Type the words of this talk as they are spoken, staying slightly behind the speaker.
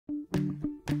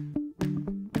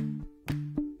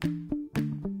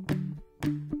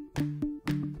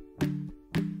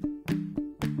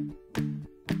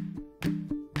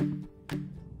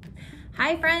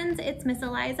Hi friends, it's Miss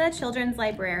Eliza, Children's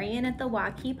Librarian at the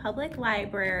Waukee Public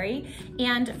Library.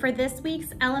 And for this week's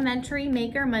Elementary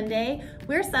Maker Monday,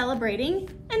 we're celebrating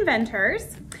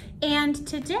inventors. And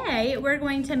today we're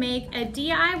going to make a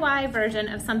DIY version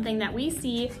of something that we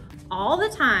see all the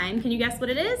time. Can you guess what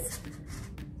it is?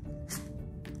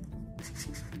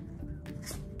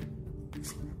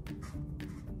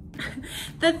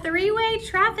 The three-way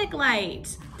traffic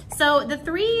light. So the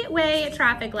three-way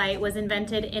traffic light was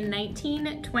invented in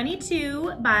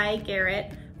 1922 by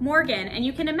Garrett Morgan. And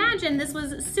you can imagine this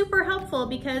was super helpful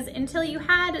because until you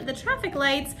had the traffic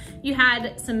lights, you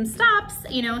had some stops,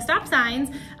 stop signs,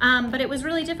 but it was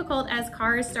really difficult as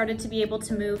cars started to be able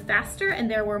to move faster and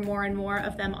there were more and more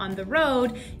of them on the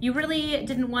road. You really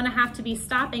didn't want to have to be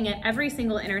stopping at every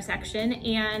single intersection,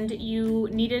 and you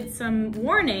needed some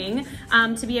warning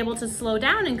to be able to slow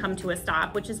down and come to a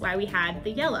stop, which is why we had the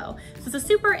yellow. So it's a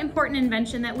super important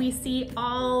invention that we see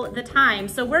all the time.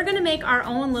 So we're gonna make our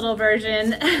own little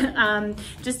version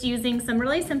just using some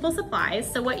really simple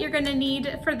supplies. So what you're gonna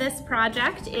need for this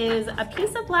project is a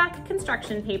piece of black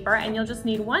construction paper, and you'll just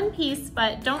need one piece,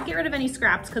 but don't get rid of any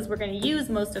scraps because we're gonna use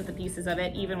most of the pieces of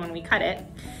it even when we cut it.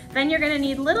 Then you're gonna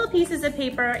need little pieces of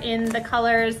paper in the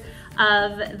colors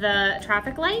of the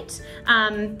traffic light.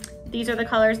 These are the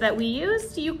colors that we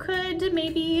used. You could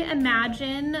maybe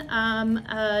imagine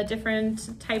a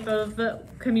different type of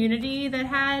community that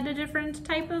had a different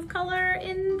type of color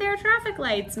in their traffic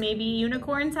lights. Maybe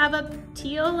unicorns have a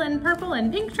teal and purple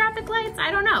and pink traffic lights.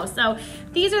 I don't know. So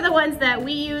these are the ones that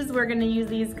we use. We're gonna use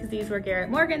these because these were Garrett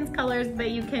Morgan's colors, but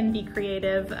you can be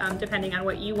creative depending on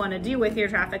what you wanna do with your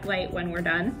traffic light when we're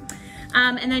done.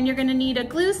 And then you're gonna need a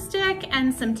glue stick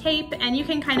and some tape, and you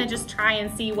can kind of just try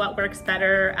and see what works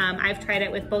better. I've tried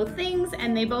it with both things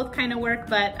and they both kind of work,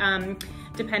 but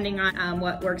depending on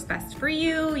what works best for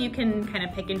you, you can kind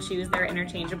of pick and choose. They're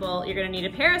interchangeable. You're gonna need a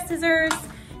pair of scissors.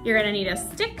 You're gonna need a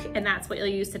stick, and that's what you'll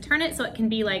use to turn it. So it can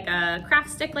be like a craft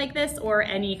stick like this, or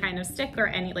any kind of stick, or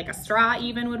any, like a straw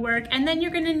even would work. And then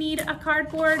you're gonna need a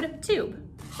cardboard tube.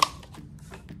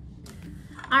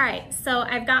 All right, so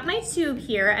I've got my tube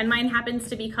here, and mine happens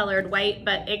to be colored white,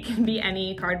 but it can be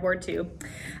any cardboard tube.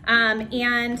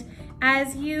 And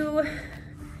as you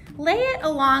lay it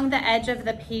along the edge of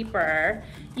the paper,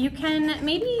 you can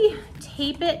maybe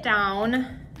tape it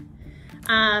down,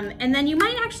 and then you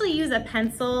might actually use a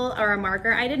pencil or a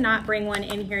marker. I did not bring one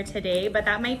in here today, but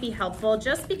that might be helpful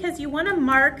just because you wanna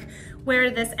mark where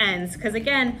this ends. Because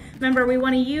again, remember, we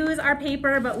wanna use our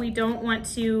paper, but we don't want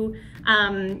to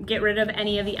get rid of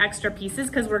any of the extra pieces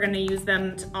because we're gonna use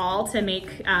them all to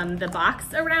make the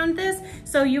box around this.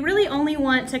 So you really only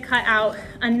want to cut out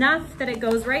enough that it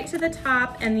goes right to the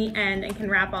top and the end and can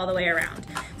wrap all the way around.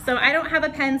 So I don't have a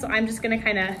pen, so I'm just gonna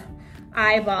kind of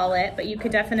eyeball it, but you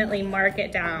could definitely mark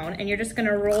it down, and you're just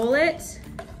gonna roll it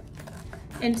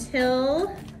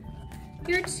until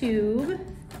your tube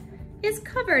is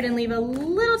covered, and leave a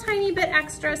little tiny bit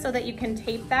extra so that you can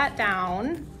tape that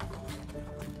down.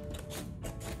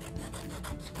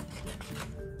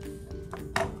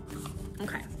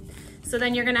 Okay, so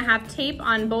then you're gonna have tape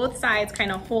on both sides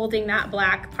kind of holding that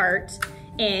black part,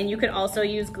 and you could also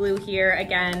use glue here.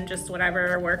 Again, just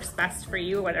whatever works best for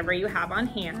you, whatever you have on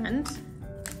hand.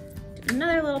 Do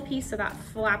another little piece so that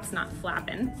flap's not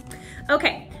flapping.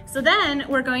 Okay, so then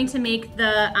we're going to make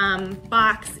the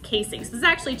box casing. So this is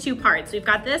actually two parts. We've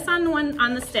got this on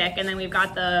the stick, and then we've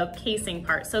got the casing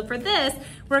part. So for this,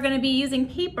 we're gonna be using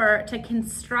paper to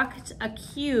construct a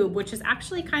cube, which is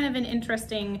actually kind of an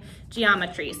interesting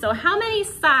geometry. So how many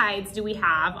sides do we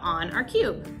have on our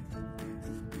cube?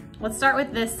 Let's start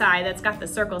with this side that's got the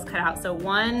circles cut out. So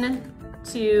 1,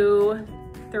 2,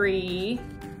 3,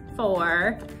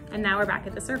 4, and now we're back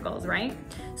at the circles, right?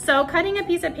 So cutting a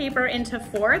piece of paper into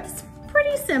fourths,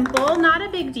 pretty simple, not a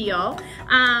big deal,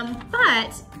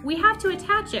 but we have to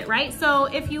attach it, right? So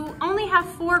if you only have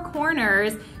 4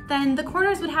 corners, then the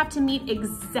corners would have to meet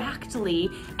exactly,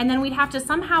 and then we'd have to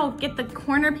somehow get the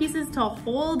corner pieces to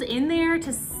hold in there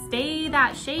to stay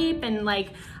that shape, and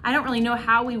like, I don't really know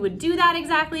how we would do that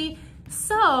exactly.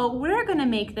 So we're gonna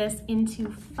make this into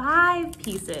 5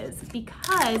 pieces,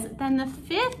 because then the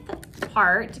 5th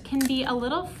part can be a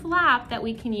little flap that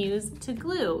we can use to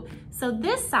glue. So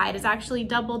this side is actually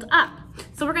doubled up.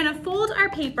 So we're gonna fold our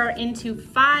paper into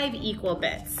 5 equal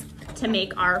bits to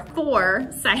make our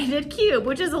 4-sided cube,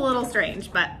 which is a little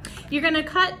strange, but you're gonna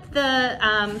cut the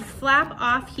flap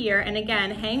off here, and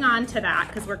again, hang on to that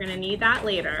because we're gonna need that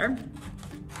later.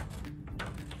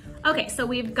 Okay, so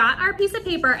we've got our piece of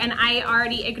paper, and I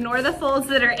already ignore the folds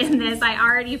that are in this. I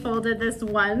already folded this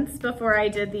once before I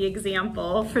did the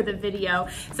example for the video.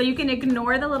 So you can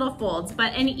ignore the little folds,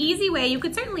 but an easy way, you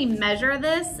could certainly measure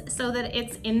this so that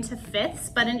it's into fifths,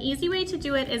 but an easy way to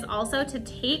do it is also to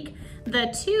take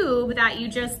the tube that you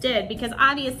just did, because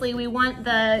obviously we want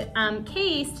the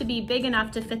case to be big enough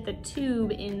to fit the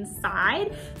tube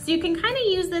inside. So you can kind of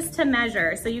use this to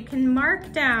measure. So you can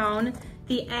mark down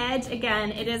the edge.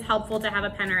 Again, it is helpful to have a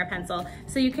pen or a pencil.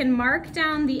 So you can mark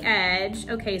down the edge.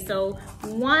 Okay, so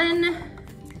one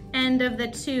end of the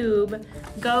tube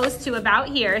goes to about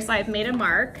here. So I've made a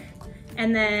mark,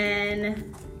 and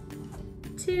then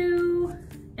 2,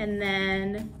 and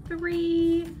then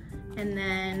 3, and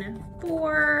then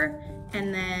 4,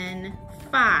 and then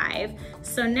 5.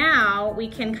 So now we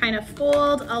can kind of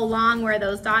fold along where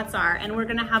those dots are, and we're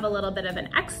gonna have a little bit of an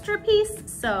extra piece,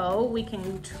 so we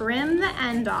can trim the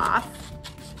end off,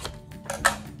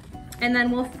 and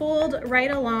then we'll fold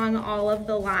right along all of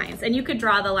the lines. And you could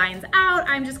draw the lines out.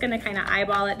 I'm just gonna kind of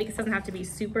eyeball it because it doesn't have to be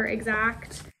super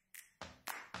exact.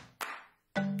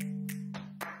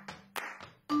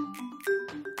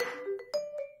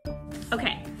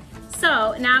 Okay.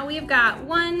 So now we've got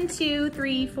 1, 2,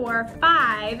 3, 4,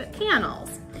 5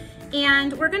 panels.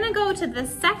 And we're gonna go to the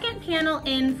second panel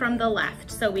in from the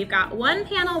left. So we've got one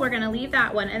panel, we're gonna leave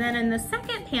that one. And then in the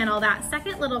second panel, that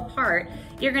second little part,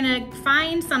 you're gonna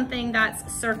find something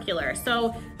that's circular.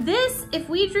 So this, if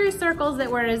we drew circles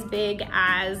that were as big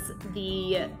as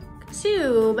the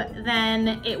tube,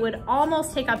 then it would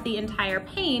almost take up the entire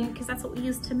pane, because that's what we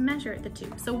use to measure the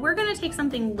tube. So we're gonna take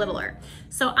something littler.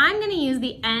 So I'm gonna use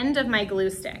the end of my glue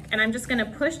stick, and I'm just gonna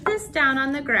push this down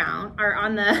on the ground, or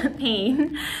on the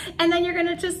pane, and then you're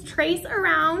gonna just trace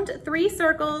around 3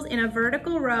 circles in a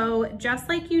vertical row, just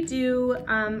like you do,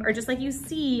 or just like you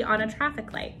see on a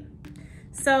traffic light.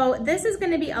 So this is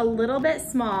gonna be a little bit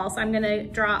small, so I'm gonna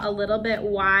draw a little bit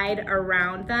wide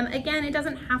around them. Again, it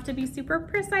doesn't have to be super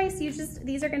precise.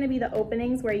 These are gonna be the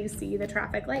openings where you see the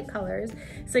traffic light colors.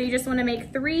 So you just wanna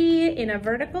make 3 in a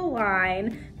vertical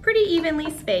line, pretty evenly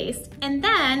spaced, and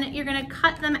then you're gonna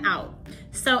cut them out.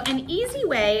 So an easy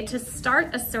way to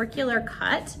start a circular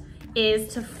cut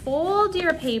is to fold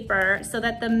your paper so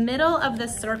that the middle of the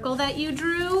circle that you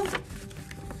drew,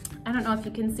 I don't know if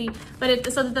you can see,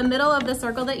 but so that the middle of the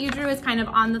circle that you drew is kind of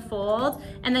on the fold,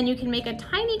 and then you can make a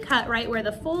tiny cut right where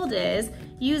the fold is.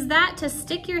 Use that to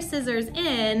stick your scissors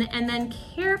in, and then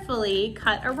carefully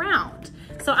cut around.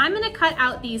 So I'm gonna cut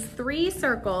out these 3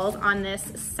 circles on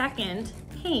this second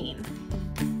pane.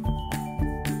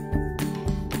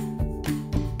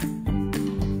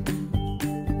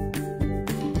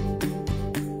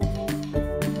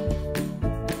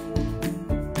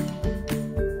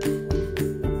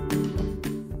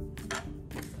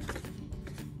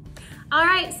 All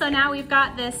right, so now we've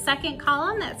got this second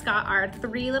column that's got our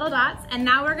 3 little dots, and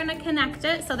now we're gonna connect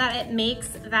it so that it makes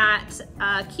that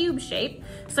cube shape.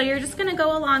 So you're just gonna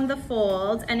go along the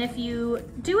folds, and if you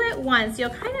do it once, you'll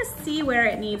kind of see where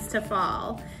it needs to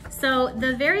fall. So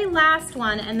the very last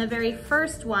one and the very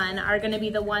first one are gonna be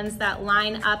the ones that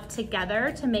line up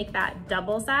together to make that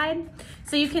double side.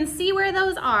 So you can see where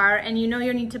those are, and you know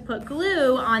you need to put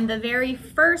glue on the very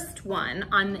first one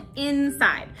on the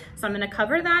inside. So I'm gonna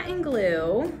cover that in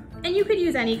glue, and you could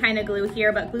use any kind of glue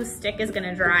here, but glue stick is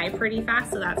gonna dry pretty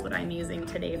fast, so that's what I'm using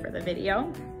today for the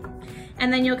video.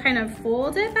 And then you'll kind of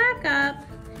fold it back up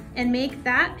and make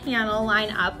that panel line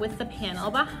up with the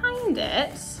panel behind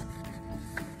it.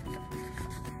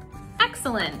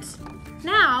 Excellent.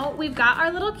 Now we've got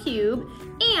our little cube,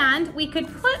 and we could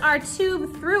put our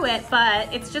tube through it,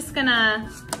 but it's just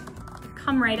gonna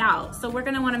come right out. So we're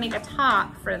gonna wanna make a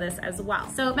top for this as well.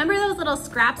 So remember those little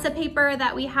scraps of paper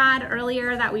that we had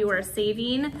earlier that we were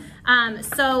saving?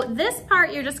 So this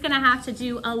part you're just gonna have to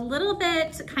do a little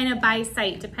bit kind of by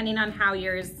sight, depending on how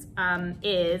yours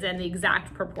is and the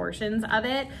exact proportions of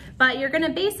it. But you're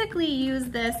gonna basically use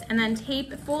this and then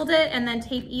fold it and then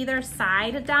tape either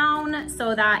side down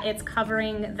so that it's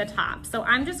covering the top. So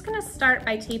I'm just gonna start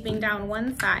by taping down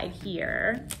one side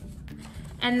here,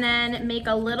 and then make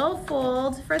a little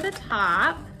fold for the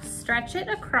top, stretch it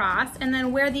across, and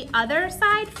then where the other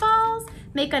side falls,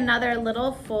 make another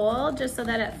little fold just so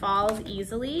that it falls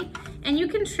easily. And you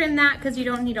can trim that because you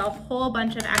don't need a whole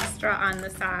bunch of extra on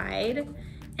the side.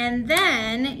 And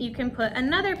then you can put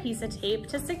another piece of tape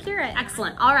to secure it.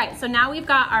 Excellent. All right, so now we've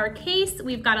got our case,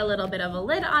 we've got a little bit of a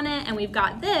lid on it, and we've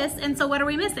got this, and so what are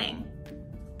we missing?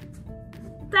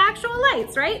 The actual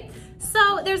lights, right?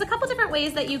 So there's a couple different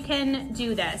ways that you can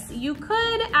do this. You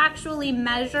could actually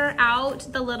measure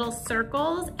out the little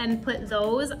circles and put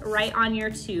those right on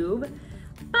your tube.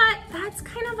 But that's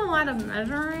kind of a lot of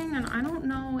measuring, and I don't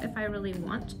know if I really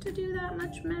want to do that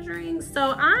much measuring.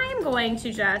 So I'm going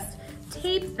to just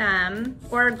tape them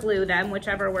or glue them,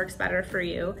 whichever works better for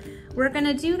you. We're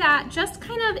gonna do that just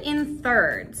kind of in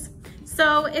thirds.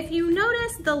 So if you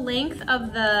notice the length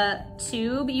of the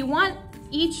tube, you want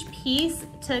each piece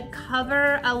to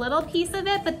cover a little piece of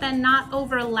it, but then not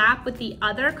overlap with the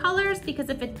other colors, because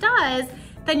if it does,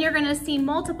 then you're gonna see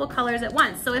multiple colors at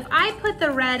once. So if I put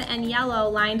the red and yellow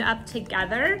lined up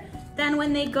together, then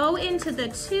when they go into the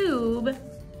tube,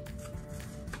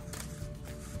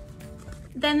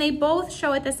 then they both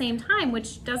show at the same time,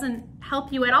 which doesn't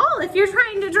help you at all. If you're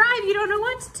trying to drive, you don't know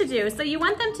what to do. So you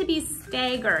want them to be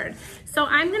staggered. So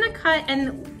I'm gonna cut,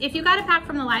 and if you got a pack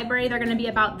from the library, they're gonna be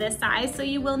about this size, so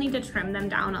you will need to trim them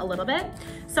down a little bit.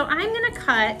 So I'm gonna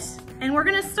cut, and we're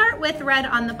gonna start with red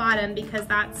on the bottom because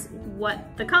that's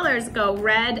what the colors go,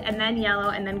 red and then yellow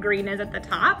and then green is at the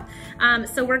top.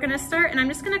 So we're gonna start, and I'm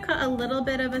just gonna cut a little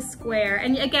bit of a square.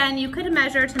 And again, you could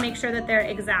measure to make sure that they're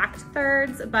exact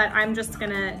thirds, but I'm just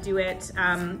gonna do it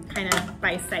kind of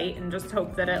by sight and just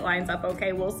hope that it lines up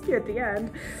okay. We'll see at the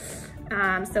end.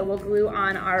 So we'll glue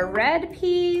on our red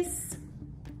piece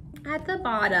at the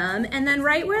bottom, and then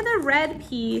right where the red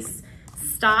piece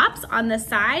stops on the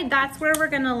side, that's where we're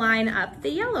gonna line up the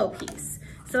yellow piece.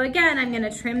 So again, I'm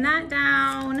gonna trim that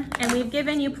down, and we've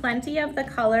given you plenty of the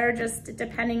color, just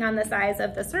depending on the size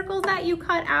of the circles that you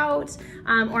cut out,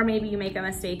 or maybe you make a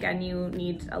mistake and you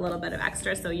need a little bit of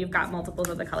extra, so you've got multiples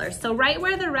of the colors. So right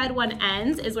where the red one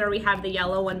ends is where we have the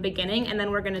yellow one beginning, and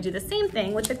then we're gonna do the same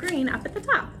thing with the green up at the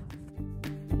top.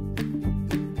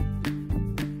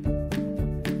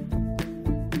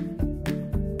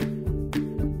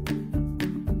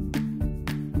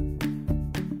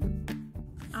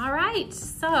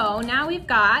 So now we've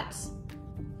got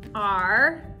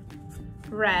our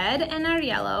red and our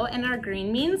yellow, and our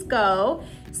green means go.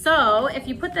 So if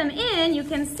you put them in, you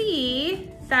can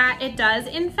see that it does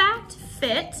in fact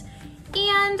fit,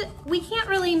 and we can't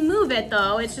really move it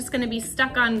though. It's just gonna be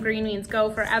stuck on green means go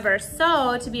forever.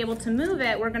 So to be able to move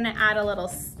it, we're gonna add a little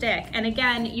stick. And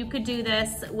again, you could do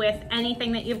this with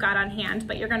anything that you've got on hand,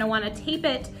 but you're gonna wanna tape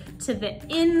it to the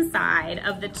inside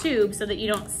of the tube so that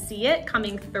you don't see it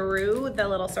coming through the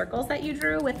little circles that you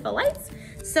drew with the lights.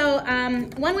 So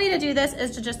one way to do this is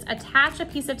to just attach a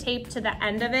piece of tape to the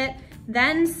end of it,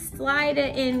 then slide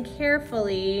it in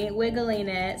carefully, wiggling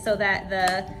it so that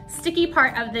the sticky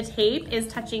part of the tape is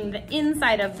touching the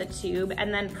inside of the tube,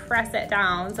 and then press it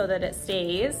down so that it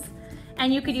stays.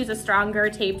 And you could use a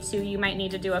stronger tape too. You might need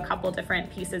to do a couple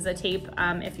different pieces of tape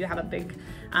if you have a big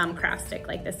craft stick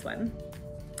like this one.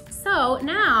 So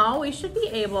now we should be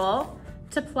able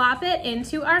to plop it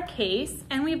into our case,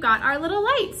 and we've got our little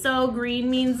light. So green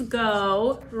means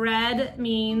go, red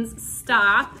means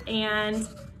stop, and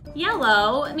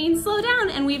yellow means slow down.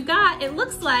 And we've got, it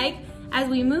looks like as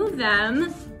we move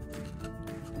them,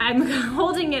 I'm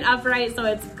holding it upright so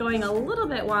it's going a little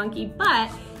bit wonky, but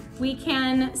we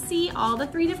can see all the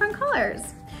three different colors.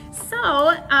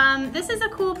 So this is a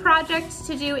cool project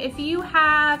to do if you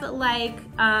have like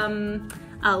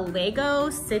a Lego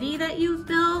city that you've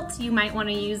built. You might want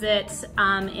to use it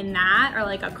in that, or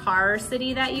like a car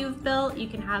city that you've built. You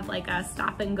can have like a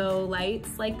stop and go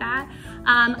lights like that.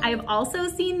 I've also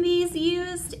seen these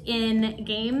used in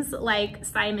games like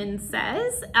Simon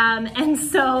Says, and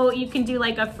so you can do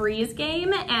like a freeze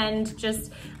game and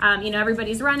just you know,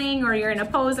 everybody's running or you're in a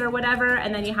pose or whatever,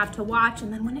 and then you have to watch,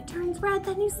 and then when it turns red,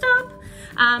 then you stop.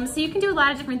 So you can do a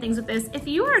lot of different things with this. If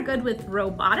you are good with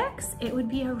robotics, it would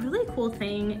be a really cool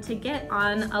thing to get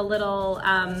on a little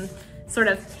sort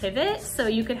of pivot, so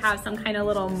you could have some kind of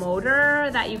little motor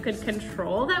that you could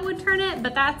control that would turn it,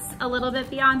 but that's a little bit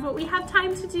beyond what we have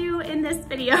time to do in this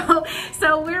video.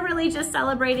 So we're really just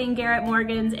celebrating Garrett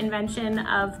Morgan's invention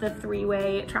of the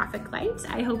three-way traffic light.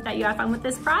 I hope that you have fun with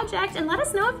this project, and let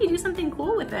us know if you do something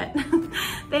cool with it.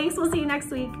 Thanks, we'll see you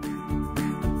next week.